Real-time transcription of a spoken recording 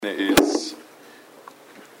is,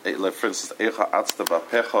 for instance, Eicha Atzta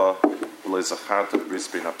Vapecha, V'lo Zacharta Bris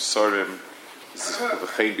Bein Absorim,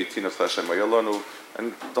 V'chein B'tinat HaShem Ayalonu,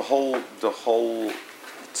 and the whole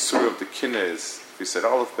surah of the Kinnah is, we said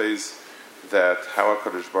Aleph Beis, that how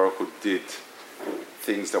HaKadosh Baruch Hu did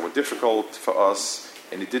things that were difficult for us,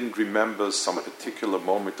 and he didn't remember some particular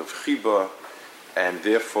moment of Chiba, and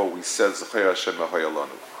therefore we said Zachar HaShem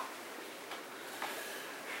Ayalonu.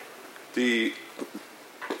 The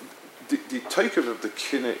takeover of the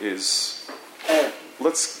Kinnah is,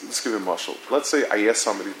 let's give a mashal. Let's say I ask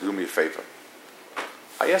somebody to do me a favor.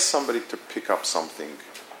 I ask somebody to pick up something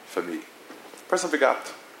for me. The person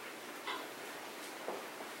forgot.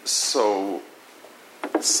 So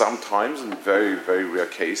sometimes, in very, very rare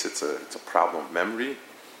case, it's a problem of memory.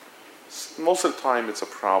 Most of the time, it's a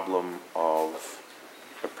problem of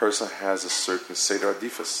a person has a certain seder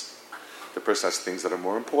adifus. The person has things that are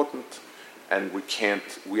more important, and we have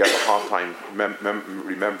a hard time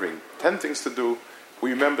remembering 10 things to do.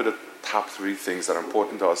 We remember the top 3 things that are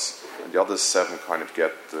important to us, and the other 7 kind of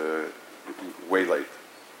get way late.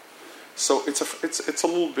 So it's a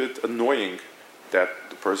little bit annoying that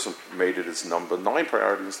the person made it as number 9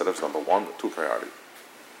 priority instead of number 1 or 2 priority.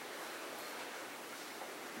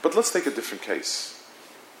 But let's take a different case.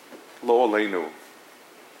 Lo aleinu,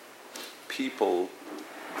 people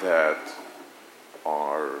that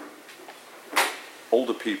are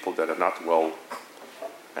older people that are not well,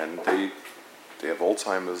 and they have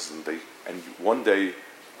Alzheimer's, and one day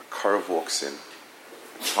a car walks in,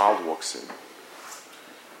 a child walks in,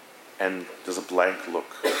 and there's a blank look.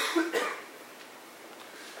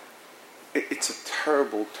 It's a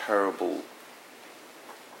terrible.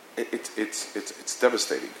 It's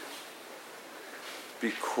devastating,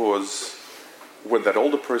 because when that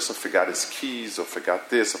older person forgot his keys or forgot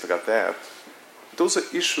this or forgot that, those are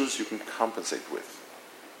issues you can compensate with.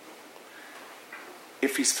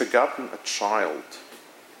 If he's forgotten a child,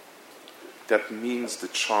 that means the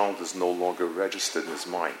child is no longer registered in his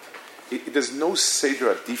mind. There's no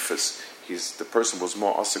seder adifus. The person was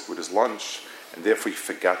more asik with his lunch, and therefore he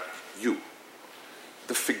forgot you.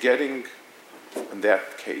 The forgetting, in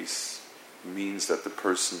that case, means that the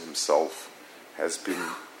person himself has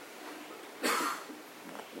been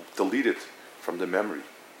deleted from the memory.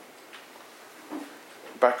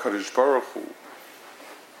 By Kadosh Baruch Hu,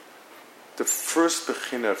 the first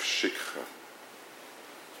beginning of Shikha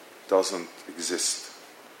doesn't exist.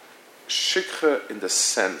 Shikha in the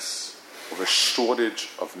sense of a shortage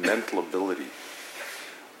of mental ability,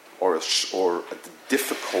 or a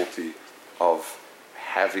difficulty of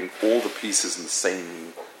having all the pieces in the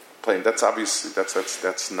same plane. That's obviously that's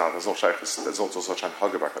no Hashgachas. That's also such an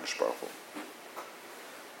hug about Kadosh Baruch Hu.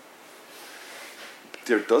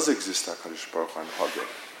 There does exist a Kadosh Baruch Hu and Hageh,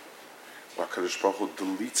 where Kadosh Baruch Hu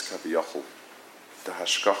deletes Kaviyachol, the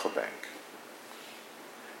Hashgacha bank.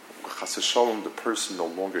 Chas v'shalom, the person no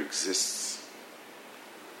longer exists.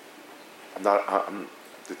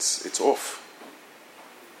 It's off.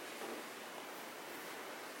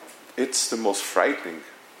 It's the most frightening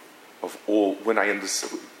of all. When I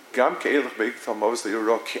understand,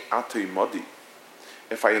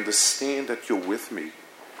 if I understand that you're with me,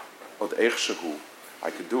 I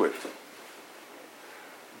can do it.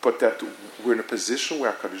 But that we're in a position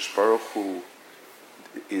where HaKadosh Baruch Hu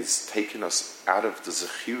is taking us out of the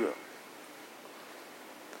Zechira,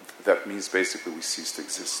 that means basically we cease to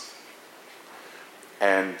exist.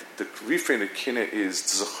 And the refrain of Kinnah is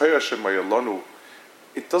Zechira HaShem Ayalonu.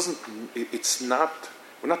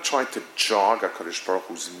 We're not trying to jog HaKadosh Baruch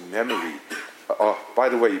Hu's memory. By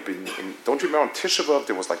the way, don't you remember on Tisha B'Av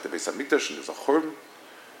there was like the Beis HaMikdash and there's a Churban?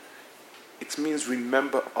 It means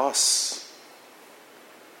remember us.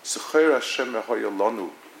 Zechir Hashem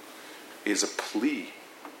Ayalonu is a plea.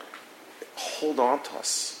 Hold on to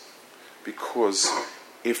us, because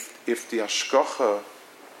if the Hashgacha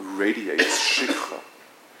radiates Shikha,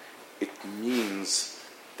 it means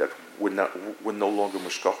that we're no longer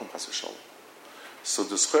Mishkachim Chas v'shalom. So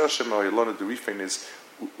the Zechir Hashem Ayalonu, the refrain is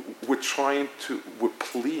we're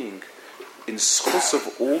pleading in schus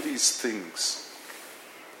of all these things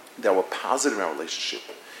that were positive in our relationship,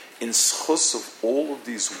 in schus of all of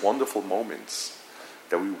these wonderful moments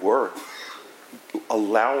that we were,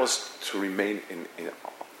 allow us to remain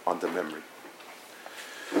on the memory.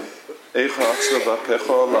 Eicha Atzta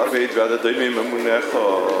Vapecha L'Aved V'Adadonim Emunecha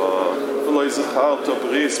V'lo Zacharta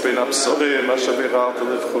Bris Bein Absorim Asher Birarta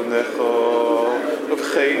Levchunecha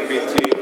V'chein Biti